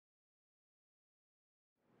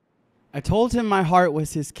I told him my heart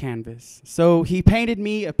was his canvas, so he painted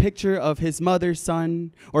me a picture of his mother's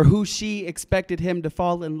son, or who she expected him to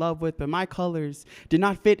fall in love with, but my colors did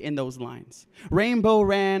not fit in those lines. Rainbow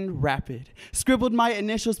ran rapid, scribbled my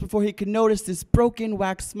initials before he could notice this broken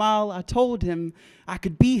wax smile. I told him I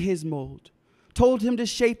could be his mold, told him to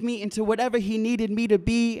shape me into whatever he needed me to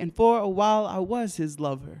be, and for a while I was his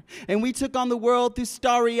lover. And we took on the world through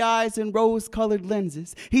starry eyes and rose-colored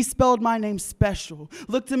lenses. He spelled my name special,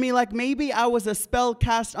 looked at me like maybe I was a spell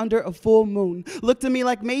cast under a full moon, looked at me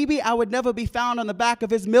like maybe I would never be found on the back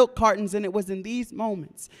of his milk cartons, and it was in these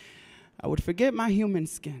moments I would forget my human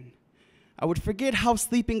skin. I would forget how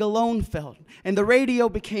sleeping alone felt, and the radio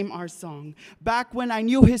became our song. Back when I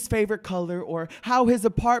knew his favorite color or how his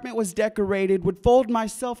apartment was decorated, would fold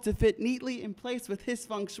myself to fit neatly in place with his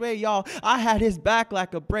feng shui, y'all. I had his back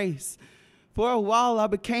like a brace. For a while, I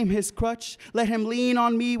became his crutch, let him lean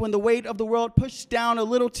on me when the weight of the world pushed down a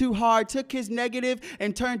little too hard, took his negative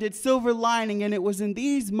and turned it silver lining, and it was in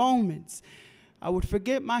these moments I would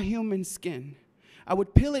forget my human skin. I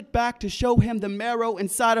would peel it back to show him the marrow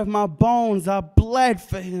inside of my bones. I bled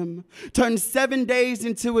for him. Turned 7 days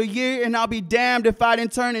into a year, and I'll be damned if I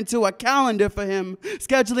didn't turn into a calendar for him.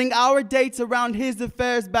 Scheduling our dates around his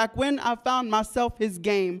affairs back when I found myself his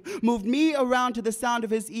game. Moved me around to the sound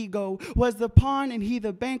of his ego. Was the pawn and he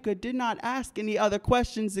the banker. Did not ask any other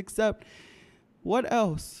questions except, what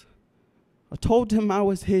else? I told him I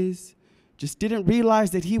was his. Just didn't realize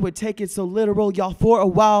that he would take it so literal, y'all. For a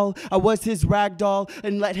while, I was his rag doll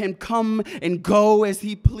and let him come and go as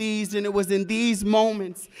he pleased. And it was in these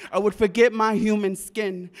moments I would forget my human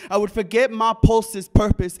skin. I would forget my pulse's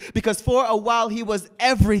purpose, because for a while he was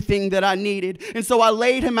everything that I needed. And so I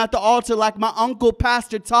laid him at the altar like my uncle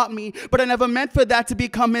pastor taught me. But I never meant for that to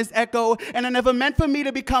become his echo. And I never meant for me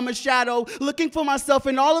to become a shadow, looking for myself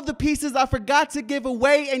in all of the pieces I forgot to give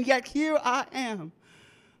away. And yet here I am.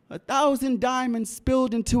 1,000 diamonds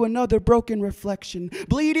spilled into another broken reflection.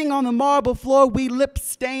 Bleeding on the marble floor, we lips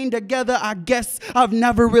stained together. I guess I've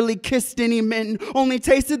never really kissed any men, only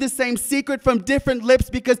tasted the same secret from different lips,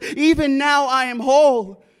 because even now I am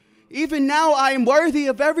whole. Even now I am worthy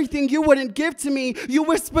of everything you wouldn't give to me. You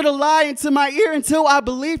whispered a lie into my ear until I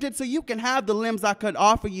believed it, so you can have the limbs I could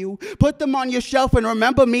offer you. Put them on your shelf and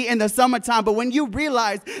remember me in the summertime. But when you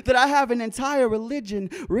realize that I have an entire religion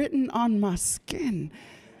written on my skin,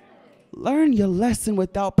 learn your lesson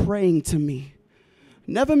without praying to me.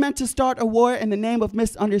 Never meant to start a war in the name of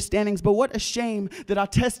misunderstandings, but what a shame that our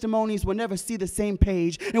testimonies will never see the same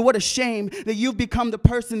page. And what a shame that you've become the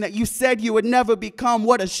person that you said you would never become.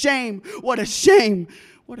 What a shame, what a shame,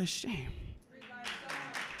 what a shame.